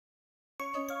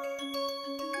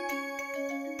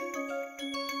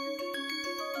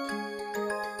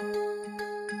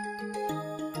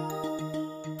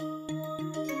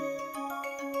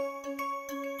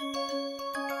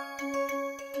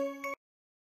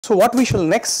So what we shall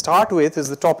next start with is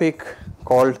the topic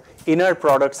called inner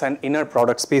products and inner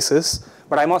product spaces.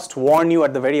 But I must warn you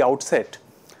at the very outset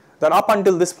that up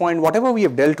until this point, whatever we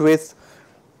have dealt with,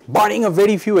 barring a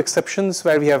very few exceptions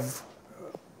where we have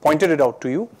pointed it out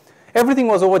to you, everything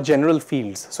was over general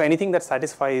fields. So anything that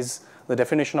satisfies the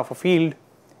definition of a field,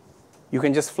 you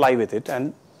can just fly with it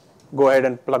and go ahead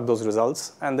and plug those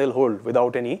results and they'll hold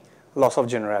without any loss of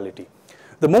generality.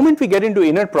 The moment we get into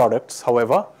inner products,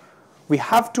 however, we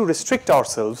have to restrict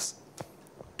ourselves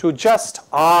to just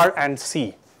R and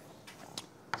C.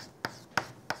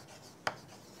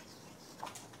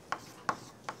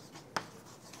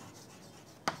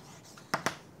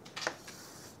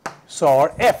 So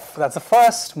our F, that's the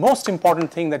first most important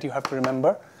thing that you have to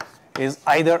remember, is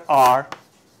either R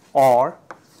or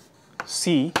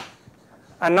C,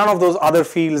 and none of those other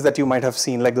fields that you might have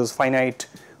seen, like those finite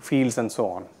fields and so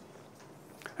on.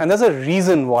 And there's a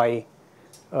reason why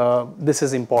this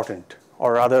is important,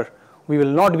 or rather, we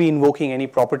will not be invoking any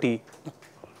property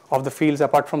of the fields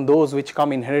apart from those which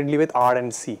come inherently with R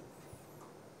and C.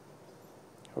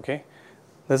 Okay,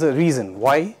 there's a reason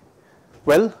why.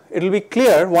 Well, it will be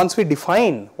clear once we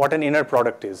define what an inner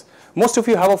product is. Most of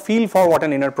you have a feel for what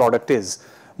an inner product is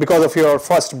because of your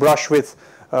first brush with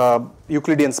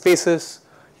Euclidean spaces.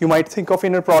 You might think of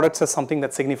inner products as something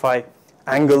that signify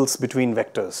angles between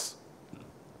vectors,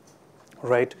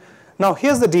 right? Now,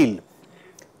 here's the deal.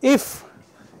 If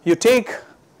you take,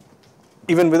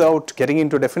 even without getting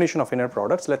into definition of inner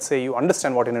products, let's say you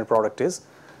understand what inner product is,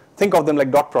 think of them like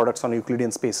dot products on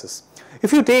Euclidean spaces.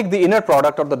 If you take the inner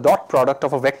product or the dot product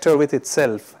of a vector with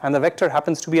itself, and the vector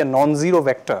happens to be a non-zero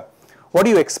vector, what do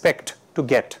you expect to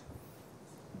get?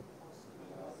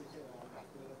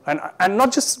 And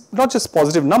not just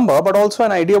positive number, but also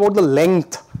an idea about the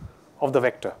length of the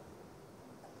vector,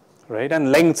 right?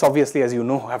 And lengths, obviously, as you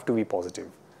know, have to be positive,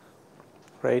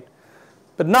 right?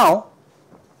 But now,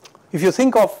 if you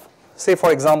think of, say,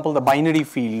 for example, the binary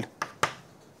field,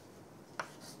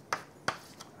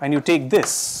 and you take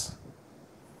this.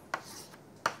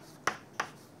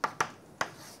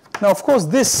 Now, of course,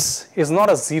 this is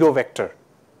not a zero vector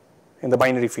in the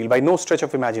binary field by no stretch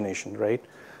of imagination, right?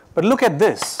 But look at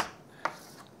this.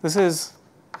 This is,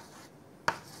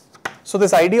 so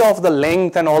this idea of the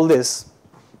length and all this,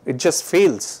 it just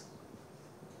fails.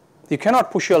 You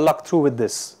cannot push your luck through with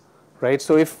this, right?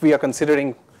 So if we are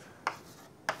considering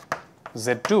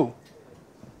Z2,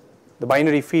 the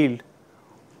binary field,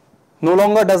 no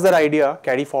longer does that idea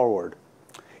carry forward.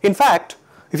 In fact,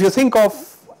 if you think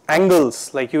of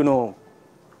angles, like, you know,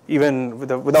 even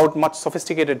without much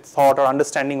sophisticated thought or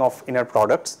understanding of inner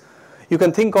products, you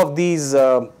can think of these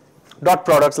dot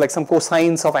products like some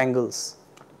cosines of angles.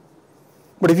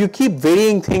 But if you keep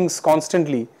varying things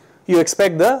constantly, you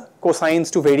expect the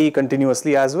cosines to vary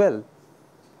continuously as well,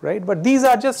 right? But these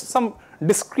are just some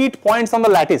discrete points on the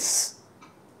lattice.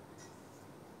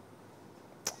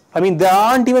 I mean, there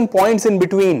aren't even points in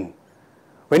between.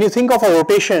 When you think of a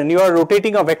rotation, you are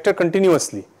rotating a vector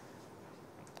continuously.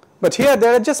 But here,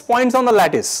 there are just points on the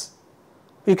lattice.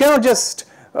 You cannot just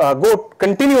go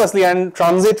continuously and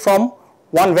transit from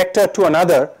one vector to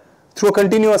another through a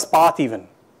continuous path even,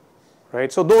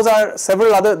 right? So those and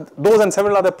several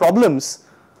other problems,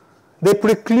 they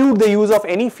preclude the use of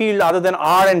any field other than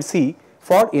R and C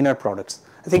for inner products.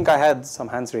 I think I had some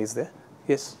hands raised there.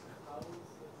 Yes?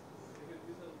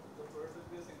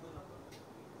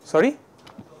 Sorry?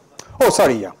 Oh,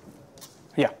 sorry, yeah.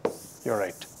 Yeah, you're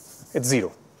right. It's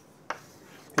 0.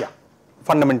 Yeah,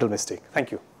 fundamental mistake.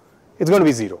 Thank you. It's going to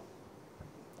be 0.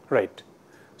 Right.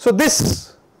 So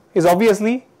this is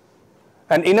obviously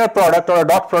an inner product or a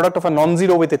dot product of a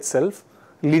non-zero with itself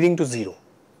leading to 0.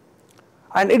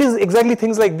 And it is exactly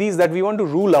things like these that we want to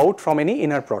rule out from any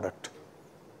inner product.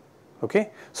 Okay.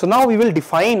 So now we will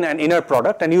define an inner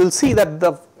product, and you will see that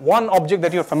the one object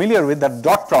that you're familiar with, that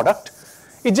dot product,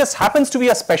 it just happens to be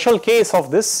a special case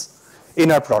of this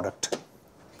inner product.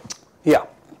 Yeah.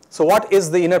 So what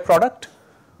is the inner product?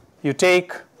 You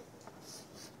take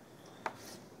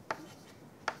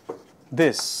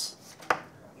this.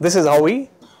 This is how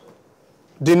we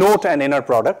denote an inner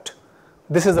product.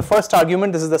 This is the first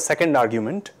argument. This is the second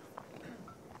argument.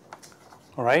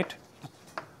 All right.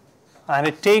 And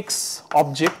it takes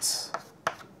objects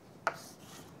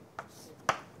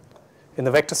in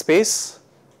the vector space.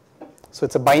 So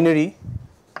it's a binary,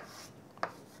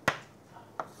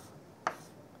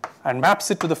 and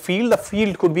maps it to the field. The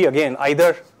field could be, again,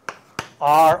 either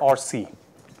R or C.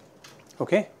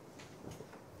 Okay?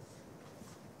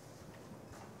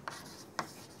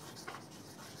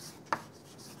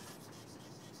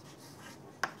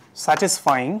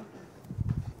 Satisfying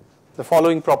the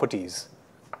following properties.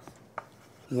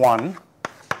 1,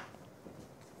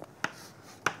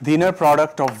 the inner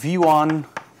product of V1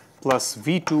 plus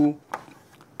V2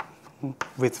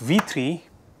 with V3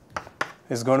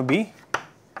 is going to be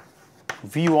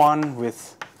V1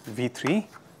 with V3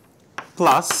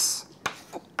 plus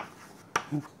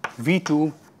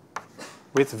V2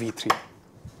 with V3.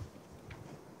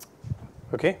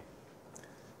 Okay.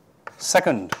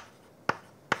 Second,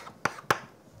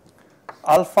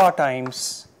 alpha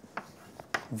times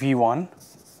V1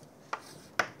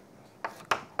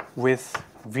 with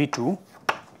V2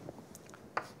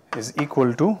 is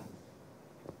equal to,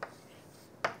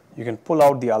 you can pull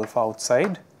out the alpha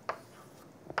outside,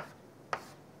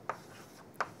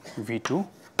 V2.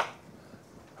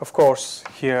 Of course,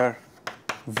 here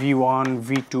V1,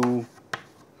 V2,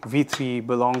 V3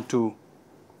 belong to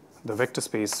the vector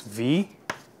space V.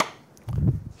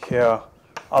 Here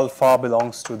alpha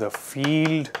belongs to the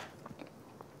field,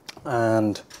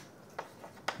 and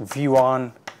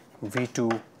V1,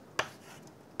 V2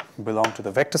 belong to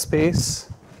the vector space.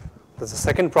 That's the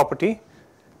second property.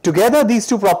 Together these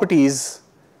two properties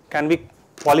can be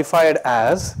qualified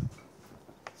as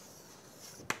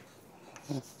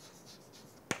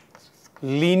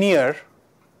linear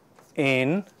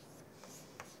in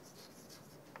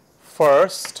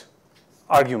first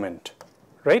argument,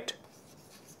 right?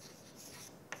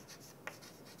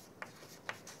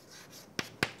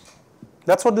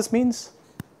 That's what this means,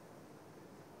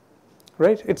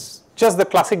 right? It's just the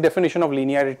classic definition of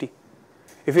linearity.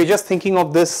 If you're just thinking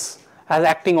of this as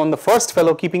acting on the first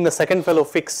fellow, keeping the second fellow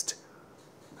fixed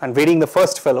and weighting the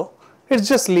first fellow, it's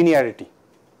just linearity.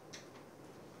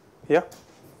 Yeah?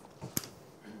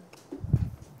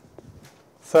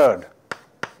 Third,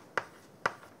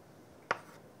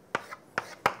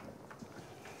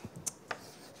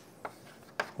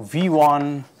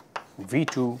 V1,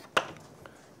 V2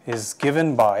 is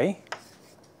given by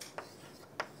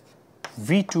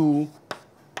V2,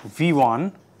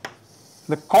 V1,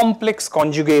 the complex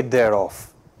conjugate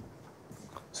thereof.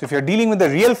 So if you're dealing with the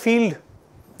real field,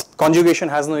 conjugation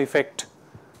has no effect.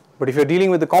 But if you're dealing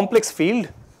with the complex field,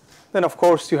 then of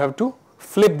course you have to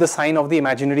flip the sign of the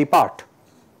imaginary part,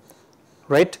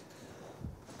 right?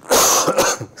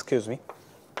 Excuse me.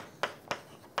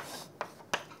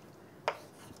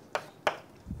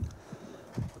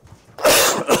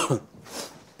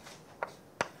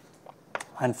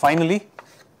 And finally,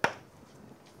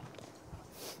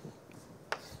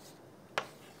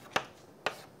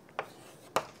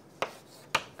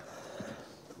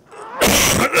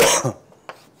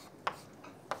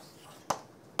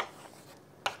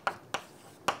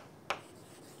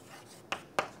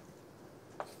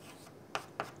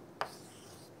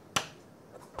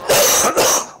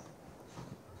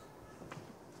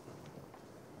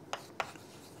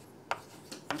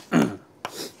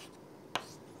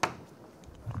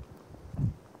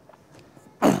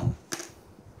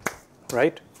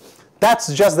 right?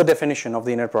 That's just the definition of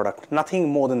the inner product, nothing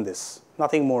more than this,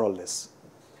 nothing more or less.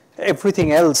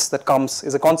 Everything else that comes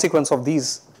is a consequence of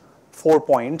these 4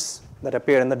 points that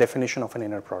appear in the definition of an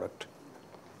inner product.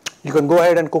 You can go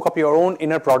ahead and cook up your own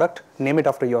inner product, name it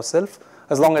after yourself,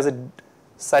 as long as it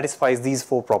satisfies these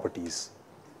 4 properties.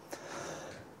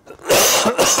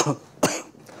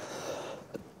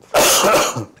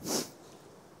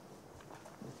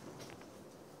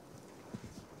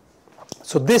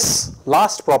 So this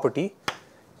last property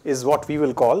is what we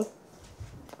will call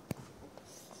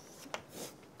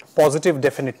positive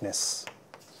definiteness.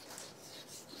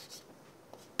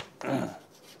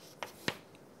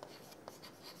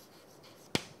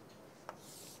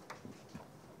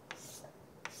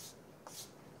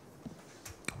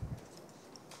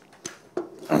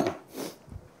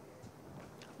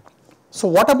 So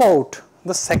what about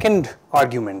the second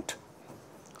argument?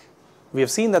 We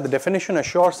have seen that the definition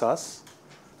assures us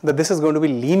that this is going to be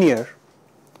linear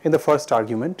in the first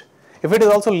argument. If it is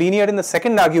also linear in the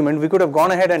second argument, we could have gone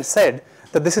ahead and said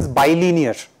that this is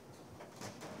bilinear.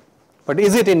 But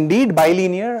is it indeed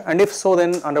bilinear? And if so,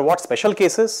 then under what special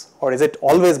cases? Or is it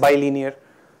always bilinear?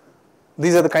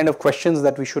 These are the kind of questions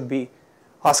that we should be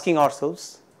asking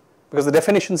ourselves, because the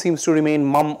definition seems to remain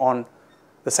mum on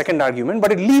the second argument,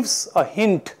 but it leaves a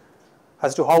hint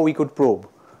as to how we could probe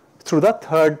through the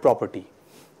third property.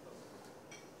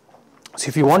 So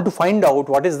if you want to find out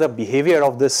what is the behavior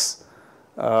of this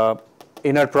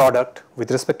inner product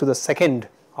with respect to the second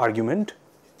argument,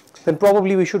 then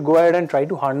probably we should go ahead and try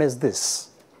to harness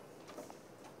this,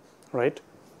 right?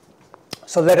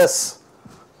 So let us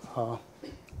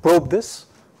probe this.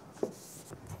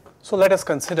 So let us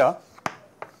consider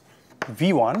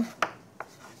V1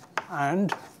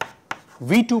 and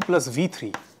V2 plus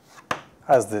V3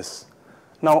 as this.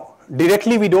 Now,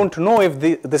 directly we don't know if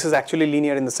this is actually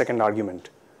linear in the second argument.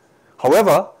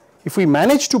 However, if we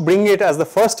manage to bring it as the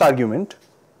first argument,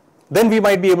 then we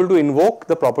might be able to invoke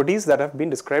the properties that have been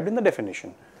described in the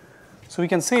definition. So we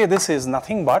can say this is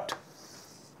nothing but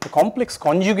the complex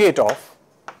conjugate of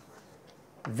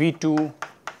V2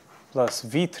 plus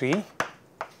V3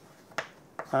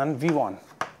 and V1.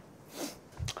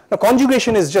 Now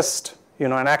conjugation is just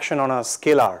an action on a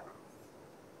scalar,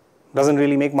 doesn't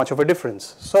really make much of a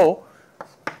difference. So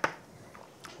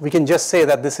we can just say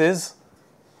that this is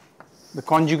the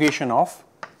conjugation of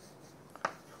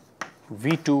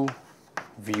V2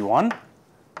 V1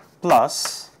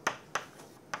 plus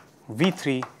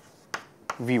V3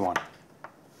 V1.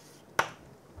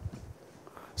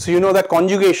 So you know that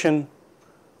conjugation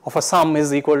of a sum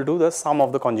is equal to the sum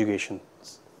of the conjugations.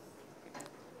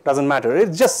 Doesn't matter,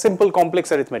 it's just simple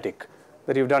complex arithmetic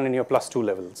that you've done in your +2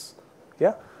 levels.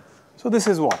 Yeah. So this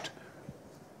is what?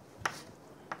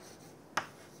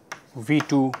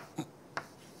 V2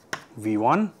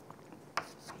 V1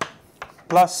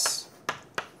 plus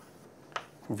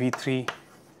V3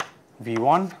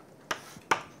 V1.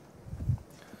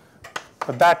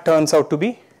 But that turns out to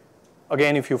be,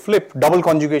 again if you flip, double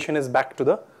conjugation is back to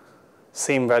the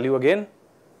same value again.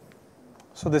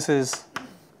 So this is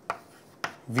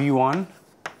V1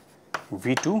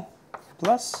 V2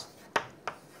 plus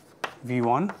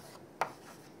V1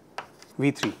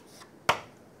 V3.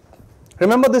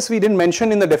 Remember this we didn't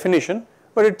mention in the definition,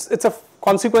 but it's a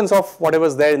consequence of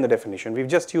whatever's there in the definition. We've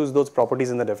just used those properties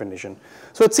in the definition.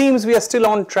 So it seems we are still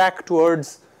on track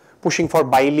towards pushing for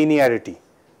bilinearity.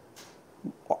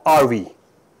 Are we?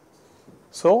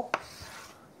 So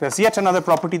there's yet another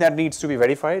property that needs to be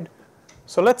verified.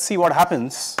 So let's see what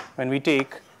happens when we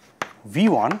take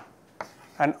V1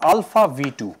 and alpha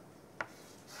V2,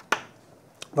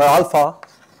 where alpha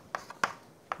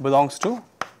belongs to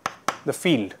the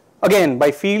field. Again,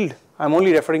 by field, I'm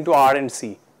only referring to R and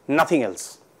C, nothing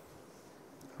else,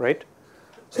 right?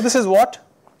 So this is what?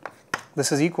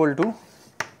 This is equal to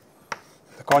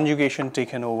the conjugation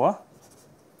taken over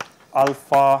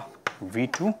alpha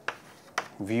V2,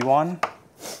 V1.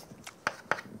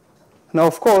 Now,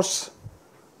 of course,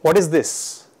 what is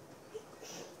this?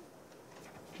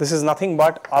 This is nothing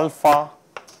but alpha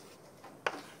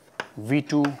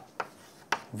V2,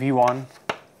 V1,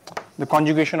 the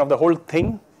conjugation of the whole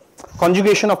thing.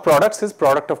 Conjugation of products is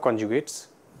product of conjugates.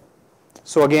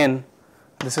 So again,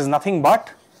 this is nothing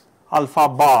but alpha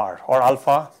bar or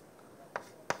alpha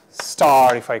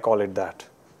star, if I call it that.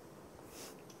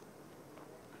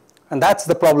 And that's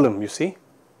the problem, you see.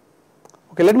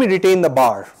 Okay, let me retain the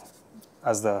bar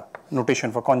as the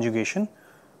notation for conjugation.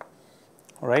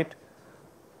 All right.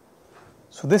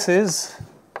 So this is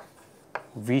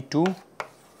V2,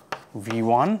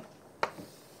 V1,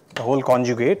 the whole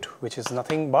conjugate, which is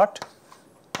nothing but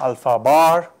alpha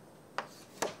bar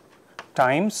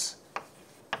times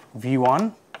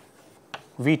V1,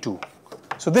 V2.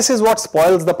 So this is what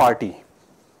spoils the party.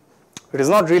 It is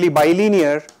not really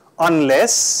bilinear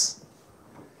unless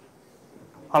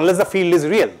the field is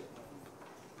real.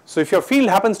 So if your field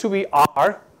happens to be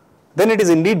R, then it is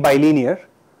indeed bilinear.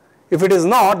 If it is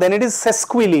not, then it is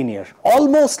sesquilinear,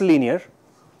 almost linear,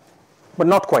 but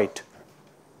not quite.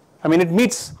 I mean, it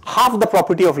meets half the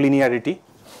property of linearity,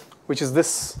 which is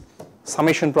this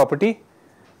summation property.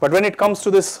 But when it comes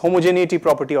to this homogeneity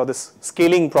property or this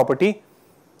scaling property,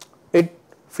 it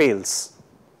fails.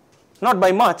 Not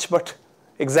by much, but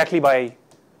exactly by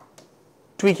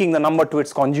tweaking the number to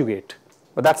its conjugate.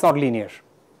 But that's not linear,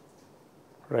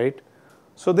 right?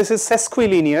 So this is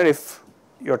sesquilinear if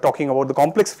you're talking about the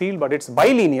complex field, but it's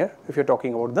bilinear if you're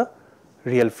talking about the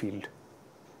real field,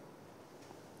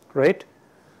 right?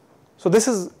 So this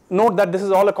is, note that this is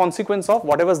all a consequence of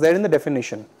whatever's there in the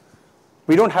definition.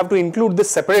 We don't have to include this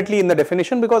separately in the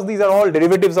definition because these are all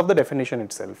derivatives of the definition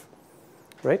itself,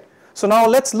 right? So now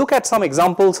let's look at some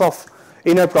examples of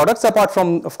inner products apart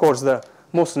from, of course, the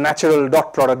most natural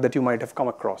dot product that you might have come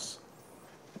across.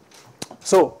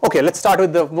 So, okay, let's start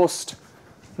with the most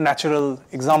natural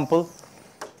example.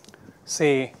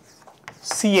 Say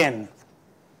Cn,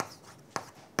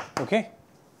 okay,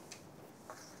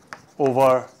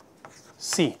 over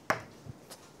C,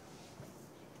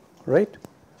 right?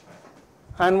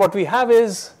 And what we have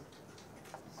is,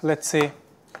 let's say,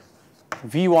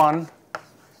 V1,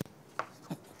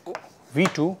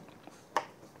 V2,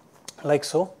 like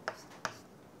so,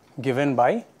 given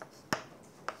by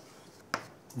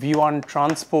V1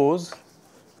 transpose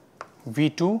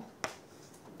V2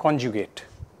 conjugate.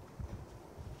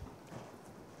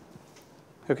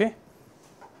 Okay.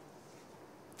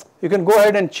 You can go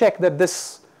ahead and check that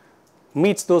this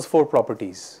meets those 4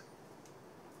 properties.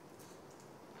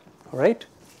 All right.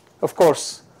 Of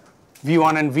course,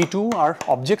 V1 and V2 are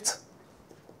objects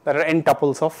that are n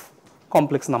tuples of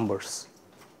complex numbers.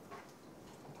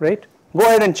 Right. Go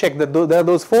ahead and check that there are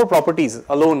those 4 properties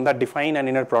alone that define an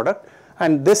inner product,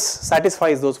 and this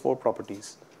satisfies those 4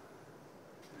 properties.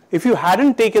 If you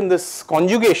hadn't taken this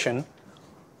conjugation,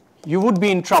 you would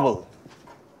be in trouble.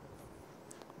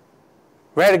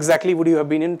 Where exactly would you have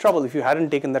been in trouble if you hadn't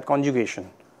taken that conjugation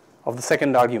of the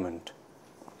second argument?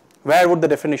 Where would the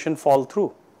definition fall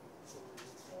through?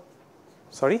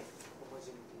 Sorry?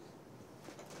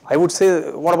 I would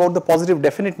say, what about the positive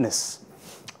definiteness?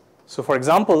 So for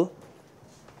example,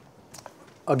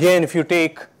 again if you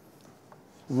take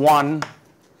 1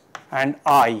 and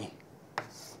I,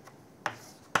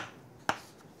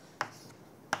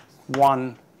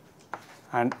 1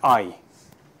 and I,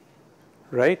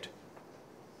 right?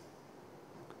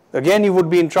 Again you would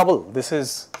be in trouble. This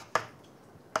is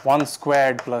 1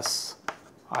 squared plus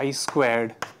I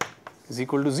squared is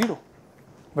equal to 0.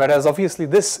 Whereas obviously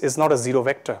this is not a 0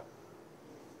 vector,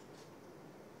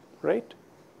 right?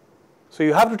 So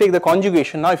you have to take the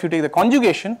conjugation. Now if you take the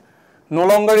conjugation, no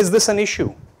longer is this an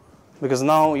issue, because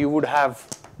now you would have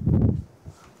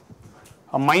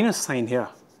a minus sign here,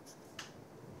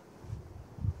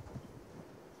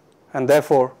 and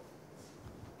therefore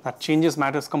that changes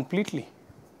matters completely.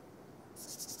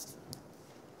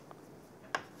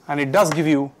 And it does give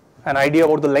you an idea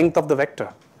about the length of the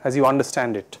vector as you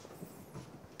understand it,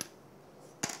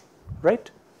 right?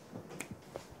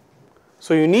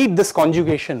 So you need this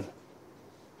conjugation.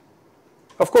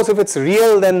 Of course, if it's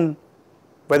real, then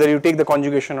whether you take the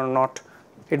conjugation or not,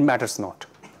 it matters not.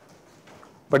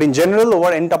 But in general,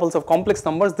 over n tuples of complex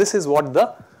numbers, this is what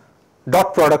the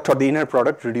dot product or the inner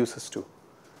product reduces to.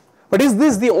 But is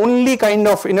this the only kind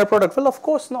of inner product? Well, of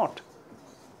course not.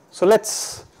 So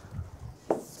let's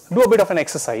do a bit of an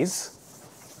exercise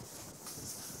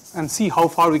and see how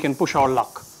far we can push our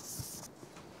luck,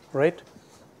 right?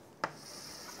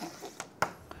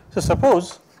 So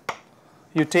suppose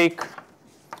you take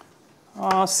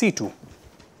C2.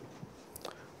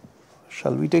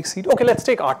 Shall we take C2? Okay, let's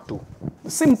take R2.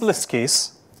 The simplest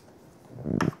case,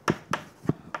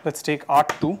 let's take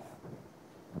R2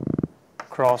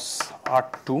 cross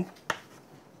R2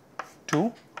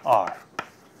 to R.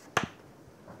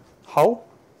 How?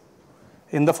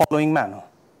 In the following manner.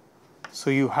 So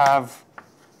you have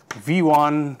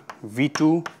V1,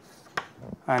 V2,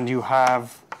 and you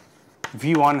have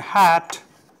V1 hat,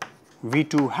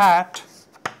 V2 hat,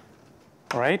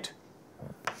 right?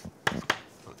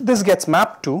 This gets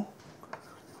mapped to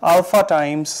alpha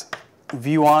times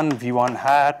V1, V1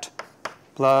 hat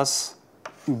plus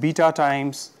beta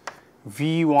times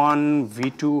V1,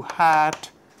 V2 hat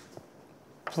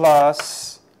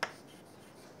plus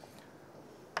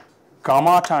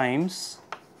gamma times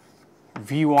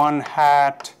V1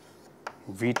 hat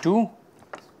V2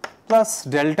 plus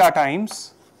delta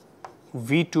times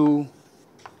V2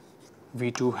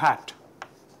 V2 hat.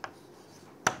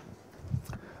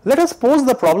 Let us pose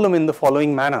the problem in the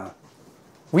following manner.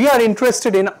 We are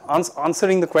interested in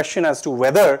answering the question as to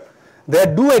whether there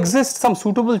do exist some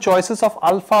suitable choices of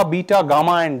alpha, beta,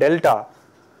 gamma and delta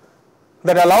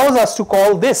that allows us to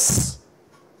call this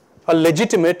a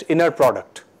legitimate inner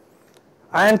product.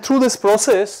 And through this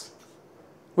process,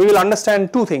 we will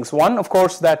understand 2 things. One, of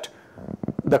course, that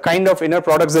the kind of inner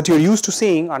products that you're used to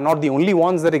seeing are not the only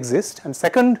ones that exist. And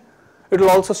second, it will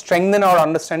also strengthen our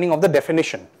understanding of the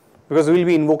definition, because we will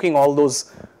be invoking all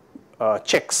those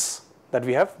checks that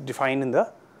we have defined in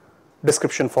the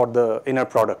description for the inner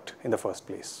product in the first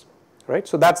place, right?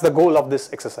 So that's the goal of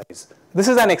this exercise. This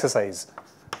is an exercise,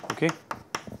 okay?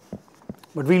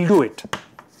 But we'll do it.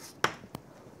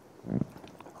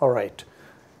 All right.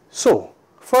 So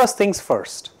first things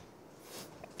first,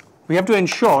 we have to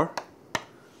ensure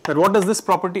that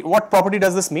what property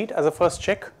does this meet as a first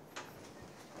check?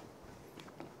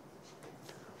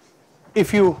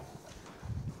 If you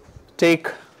take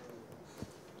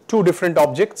 2 different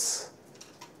objects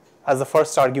as the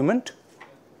first argument,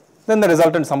 then the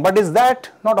resultant sum. But is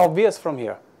that not obvious from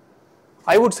here?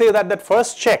 I would say that that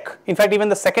first check, in fact even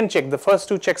the second check, the first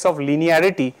 2 checks of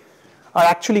linearity are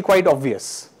actually quite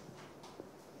obvious,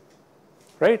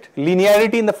 right?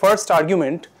 Linearity in the first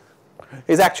argument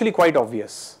is actually quite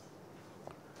obvious.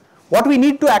 What we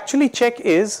need to actually check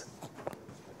is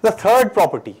the third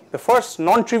property. The first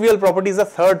non-trivial property is the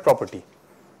third property.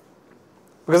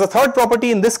 Because the third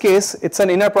property in this case, it's an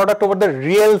inner product over the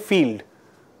real field.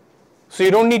 So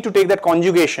you don't need to take that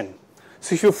conjugation.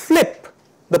 So if you flip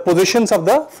the positions of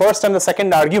the first and the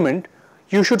second argument,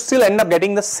 you should still end up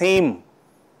getting the same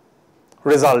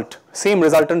result, same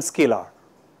resultant scalar,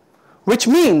 which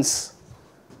means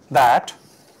that,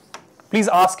 please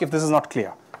ask if this is not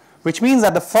clear, which means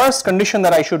that the first condition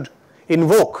that I should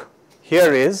invoke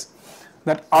here is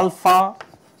that alpha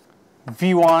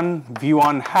v1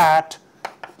 v1 hat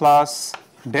plus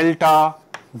delta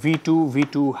v2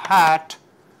 v2 hat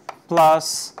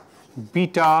plus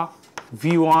beta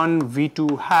v1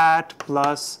 v2 hat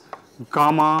plus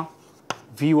gamma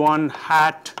v1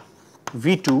 hat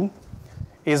v2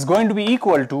 is going to be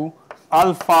equal to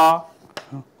alpha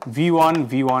v1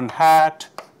 v1 hat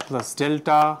plus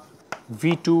delta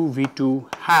v2 v2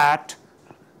 hat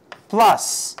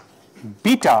plus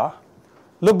beta.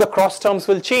 Look, the cross terms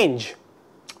will change.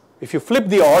 If you flip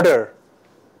the order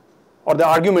or the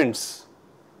arguments,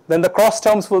 then the cross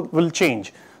terms will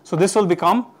change. So this will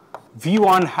become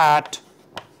v1 hat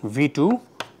v2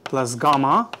 plus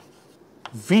gamma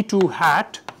v2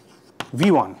 hat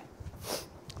v1.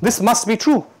 This must be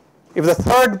true. If the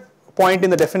third point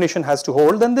in the definition has to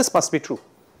hold, then this must be true,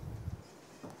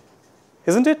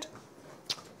 isn't it?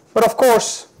 But of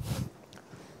course,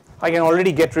 I can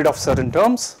already get rid of certain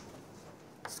terms.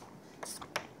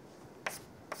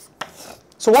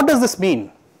 So what does this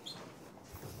mean?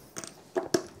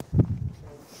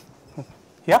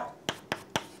 Yeah?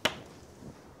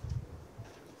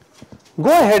 Go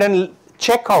ahead and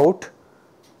check out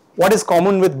what is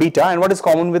common with beta and what is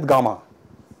common with gamma.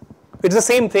 It's the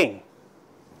same thing,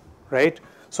 right?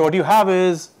 So what you have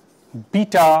is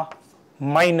beta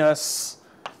minus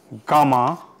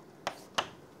gamma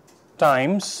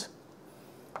times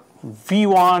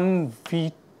v1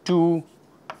 v2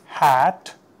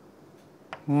 hat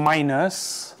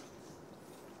minus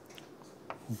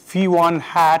v1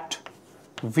 hat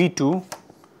v2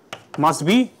 must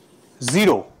be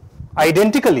 0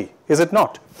 identically, is it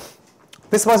not?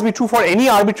 This must be true for any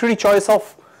arbitrary choice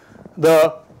of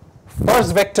the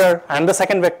first vector and the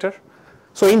second vector.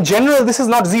 So in general, this is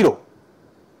not 0.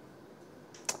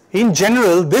 In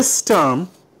general, this term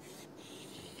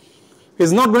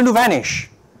is not going to vanish.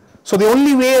 So the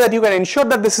only way that you can ensure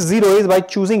that this is 0 is by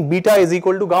choosing beta is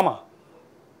equal to gamma.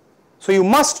 So you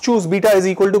must choose beta is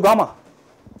equal to gamma,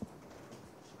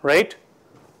 right?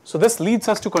 So this leads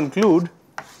us to conclude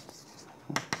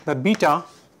that beta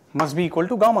must be equal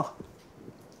to gamma,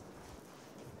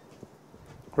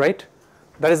 right?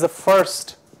 That is the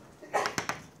first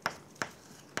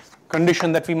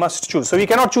condition that we must choose. So we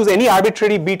cannot choose any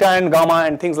arbitrary beta and gamma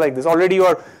and things like this. Already you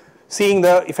are seeing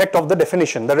the effect of the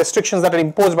definition, the restrictions that are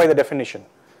imposed by the definition.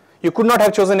 You could not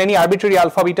have chosen any arbitrary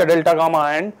alpha, beta, delta,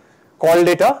 gamma and called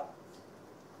it a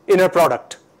inner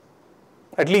product.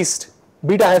 At least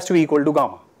beta has to be equal to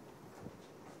gamma.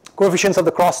 Coefficients of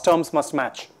the cross terms must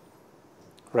match,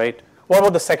 right? What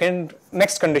about the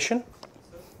next condition?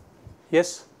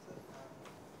 Yes?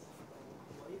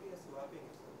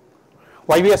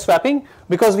 Why we are swapping?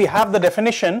 Because we have the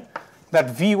definition that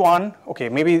V1, okay,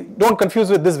 maybe don't confuse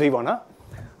with this V1. Huh?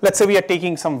 Let's say we are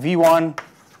taking some V1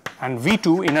 and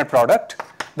V2 inner product.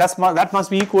 That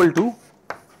must be equal to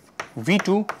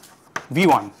V2,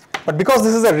 V1. But because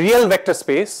this is a real vector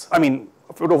space, I mean,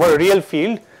 over a real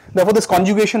field, therefore this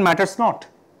conjugation matters not.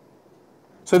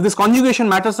 So if this conjugation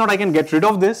matters not, I can get rid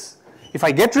of this. If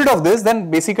I get rid of this, then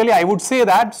basically I would say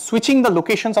that switching the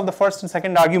locations of the first and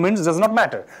second arguments does not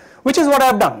matter, which is what I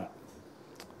have done.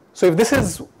 So if this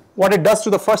is what it does to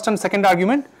the first and second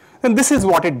argument, then this is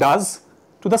what it does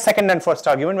to the second and first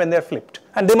argument when they are flipped.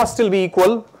 And they must still be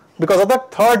equal because of the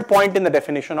third point in the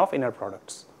definition of inner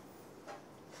products.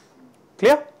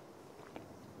 Clear?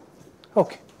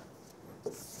 Okay.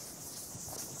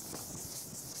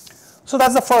 So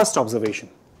that's the first observation.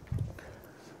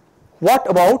 What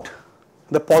about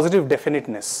the positive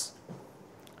definiteness,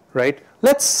 right?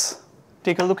 Let's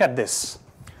take a look at this.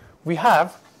 We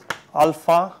have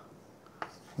alpha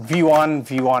v1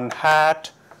 v1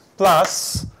 hat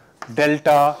plus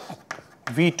delta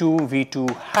v2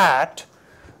 v2 hat.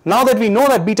 Now that we know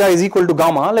that beta is equal to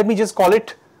gamma, let me just call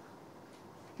it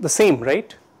the same,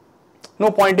 right? No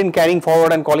point in carrying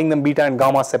forward and calling them beta and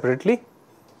gamma separately,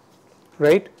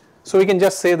 right? So we can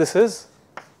just say this is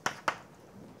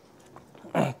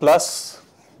plus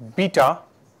beta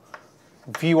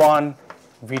v1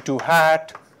 v2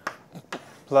 hat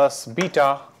plus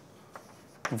beta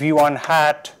v1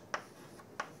 hat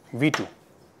v2.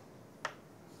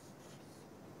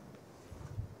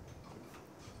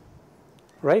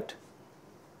 Right?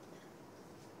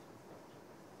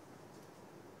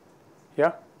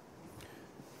 Yeah.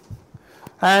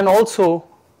 And also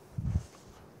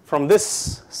from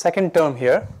this second term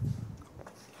here,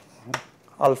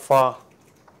 alpha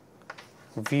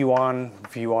v1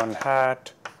 v1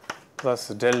 hat plus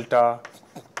delta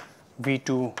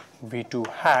V2 V2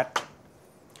 hat.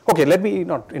 Okay, let me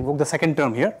not invoke the second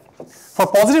term here. For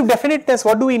positive definiteness,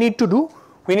 what do we need to do?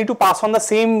 We need to pass on the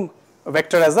same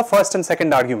vector as the first and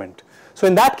second argument. So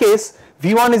in that case,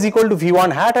 V1 is equal to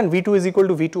V1 hat and V2 is equal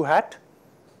to V2 hat,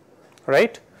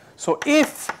 right? So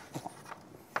if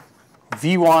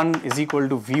V1 is equal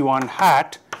to V1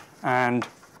 hat and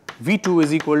V2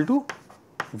 is equal to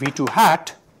V2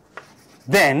 hat,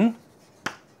 then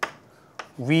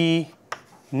we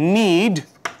need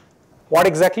what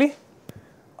exactly?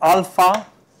 Alpha,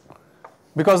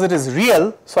 because it is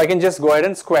real, so I can just go ahead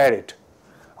and square it.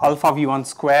 Alpha V1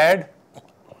 squared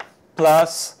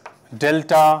plus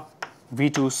delta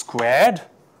V2 squared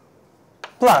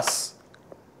plus,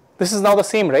 this is now the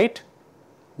same, right?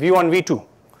 V1 V2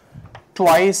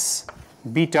 twice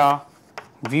beta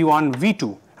V1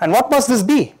 V2. And what must this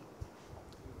be?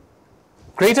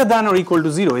 Greater than or equal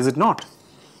to 0, is it not?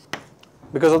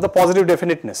 Because of the positive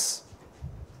definiteness,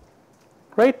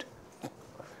 right?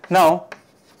 Now,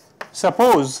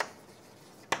 suppose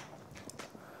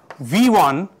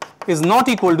V1 is not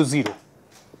equal to 0.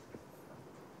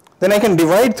 Then I can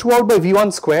divide throughout by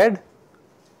V1 squared,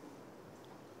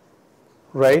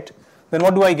 right? Then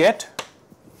what do I get?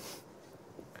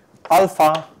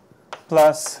 Alpha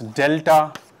plus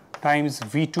delta times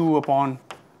V2 upon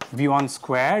V1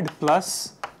 squared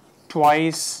plus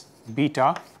twice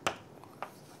beta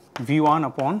V1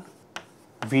 upon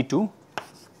V2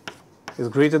 is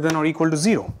greater than or equal to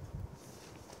 0.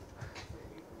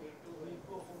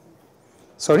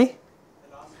 Sorry?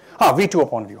 V2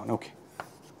 upon V1, okay.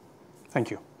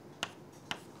 Thank you.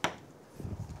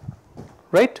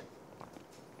 Right?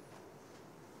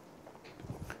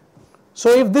 So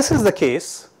if this is the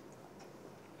case,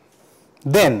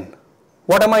 then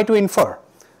what am I to infer?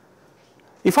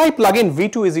 If I plug in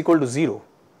V2 is equal to 0,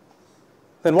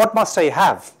 then what must I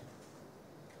have?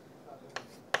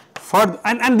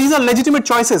 And these are legitimate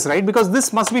choices, right? Because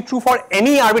this must be true for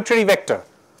any arbitrary vector.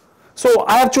 So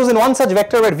I have chosen one such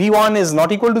vector where V1 is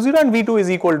not equal to 0 and V2 is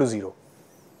equal to 0,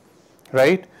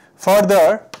 right?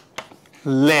 Further,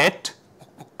 let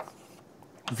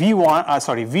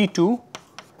V2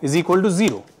 is equal to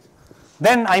 0.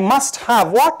 Then I must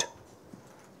have what?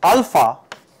 Alpha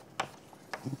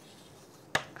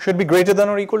should be greater than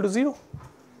or equal to 0.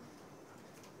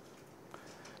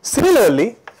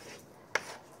 Similarly,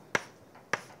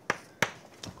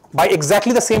 by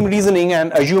exactly the same reasoning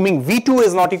and assuming V2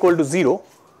 is not equal to 0,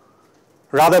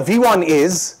 rather V1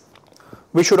 is,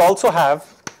 we should also have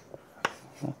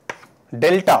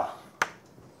delta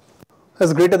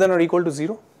is greater than or equal to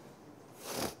 0.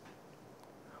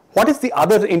 What is the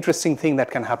other interesting thing that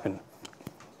can happen?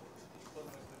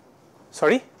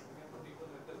 Sorry?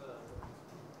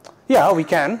 Yeah, we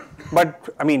can, but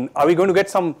I mean, are we going to get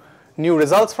some new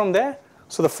results from there?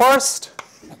 So the first,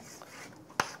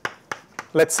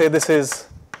 let's say this is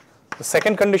the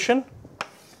second condition,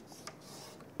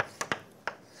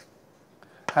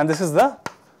 and this is the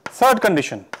third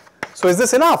condition. So is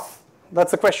this enough?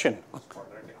 That's the question.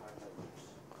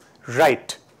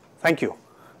 Right. Thank you.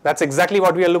 That's exactly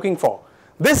what we are looking for.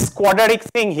 This quadratic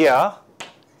thing here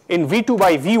in V2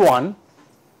 by V1,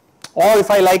 or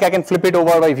if I like, I can flip it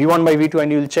over by V1 by V2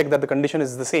 and you will check that the condition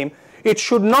is the same. It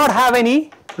should not have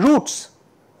any roots.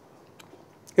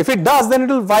 If it does, then it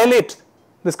will violate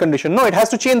this condition. No, it has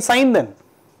to change sign then.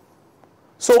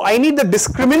 So I need the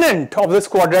discriminant of this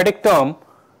quadratic term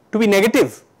to be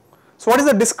negative. So what is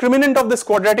the discriminant of this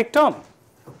quadratic term?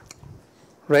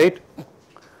 Right?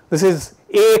 This is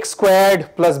ax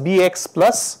squared plus bx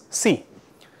plus c.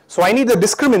 So I need the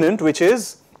discriminant, which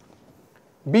is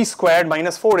b squared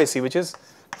minus 4ac, which is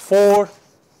 4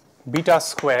 beta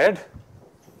squared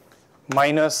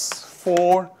minus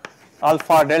 4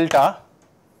 alpha delta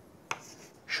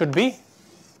should be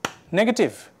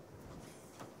negative,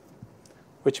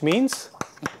 which means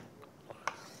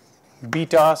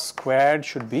beta squared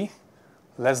should be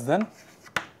less than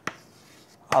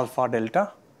alpha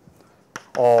delta,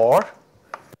 or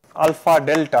alpha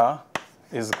delta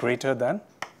is greater than,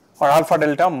 or alpha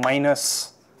delta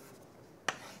minus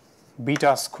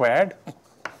beta squared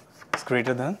is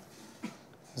greater than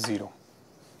 0.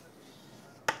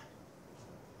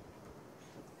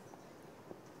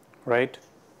 Right?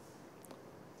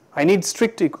 I need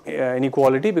strict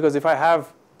inequality, because if I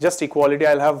have just equality,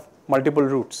 I'll have multiple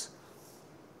roots.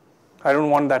 I don't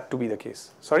want that to be the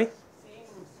case. Sorry?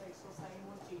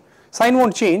 Sign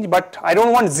won't change, but I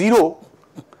don't want 0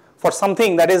 for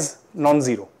something that is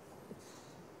non-zero.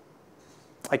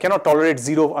 I cannot tolerate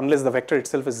 0 unless the vector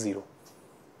itself is 0.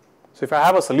 So if I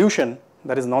have a solution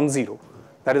that is non-zero,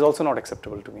 that is also not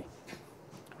acceptable to me.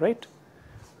 right?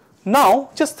 Now,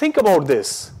 just think about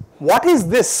this. What is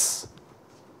this?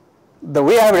 The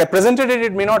way I have represented it,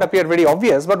 it may not appear very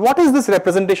obvious, but what is this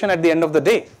representation at the end of the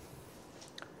day?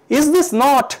 Is this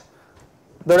not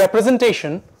the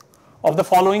representation of the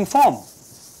following form?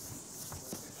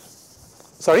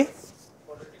 Sorry?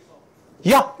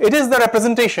 Yeah, it is the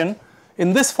representation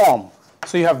in this form.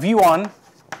 So you have V1,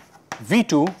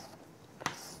 V2,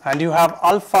 and you have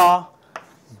alpha,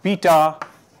 beta,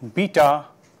 beta,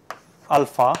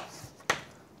 alpha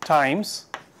times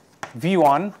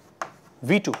V1,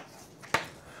 V2.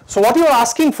 So what you are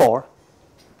asking for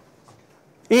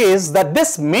is that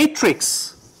this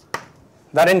matrix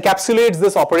that encapsulates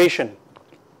this operation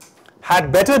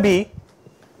had better be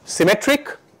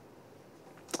symmetric,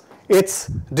 its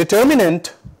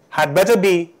determinant had better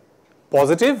be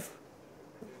positive,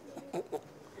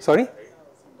 sorry?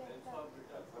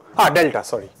 Delta,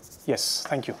 sorry, yes,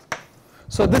 thank you.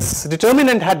 So this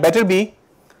determinant had better be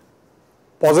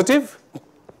positive,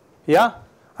 yeah,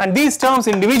 and these terms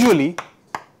individually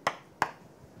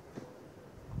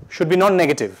should be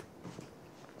non-negative.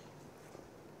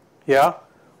 Yeah,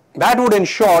 that would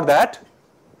ensure that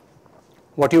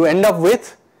what you end up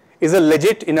with is a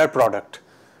legit inner product.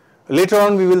 Later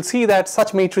on we will see that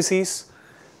such matrices,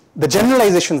 the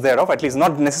generalizations thereof, at least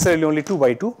not necessarily only 2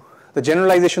 by 2, the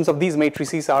generalizations of these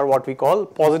matrices are what we call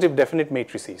positive definite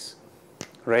matrices,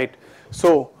 right?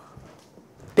 So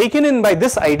taken in by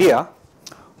this idea,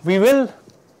 we will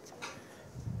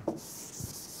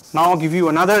now give you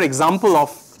another example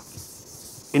of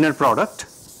inner product.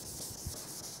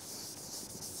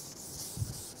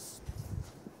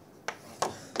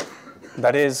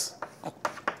 That is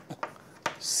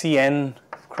Cn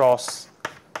cross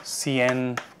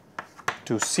Cn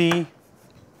to C,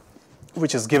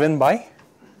 which is given by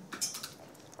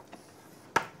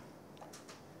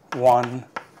 1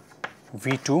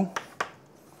 V2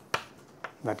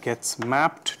 that gets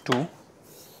mapped to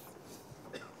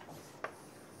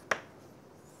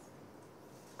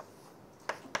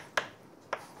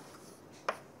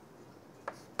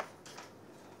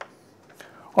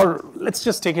or let's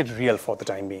just take it real for the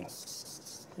time being.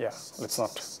 Yeah, let's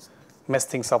not mess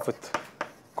things up with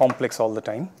complex all the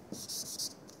time.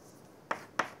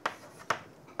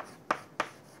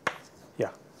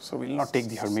 Yeah, so we'll not take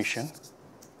the Hermitian.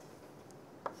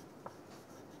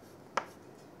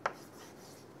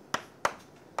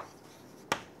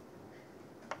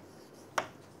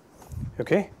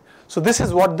 Okay, so this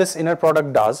is what this inner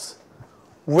product does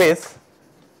with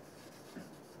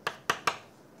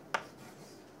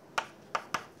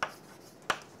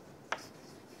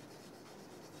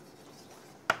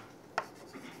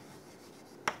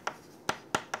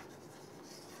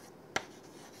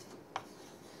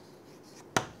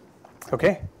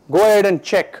okay, go ahead and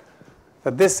check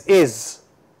that this is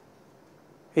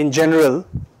in general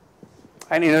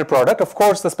an inner product. Of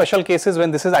course, the special case is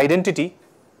when this is identity,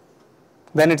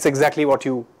 then it's exactly what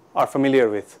you are familiar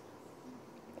with,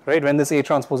 right? When this A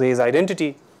transpose A is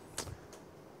identity,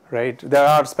 right? There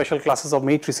are special classes of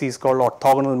matrices called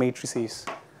orthogonal matrices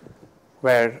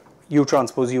where U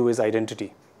transpose U is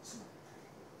identity,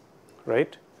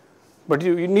 right? But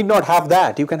you need not have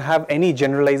that. You can have any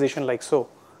generalization like so,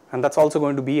 and that's also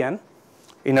going to be an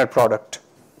inner product.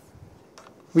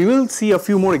 We will see a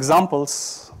few more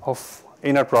examples of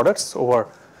inner products over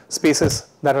spaces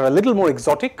that are a little more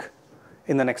exotic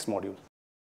in the next module.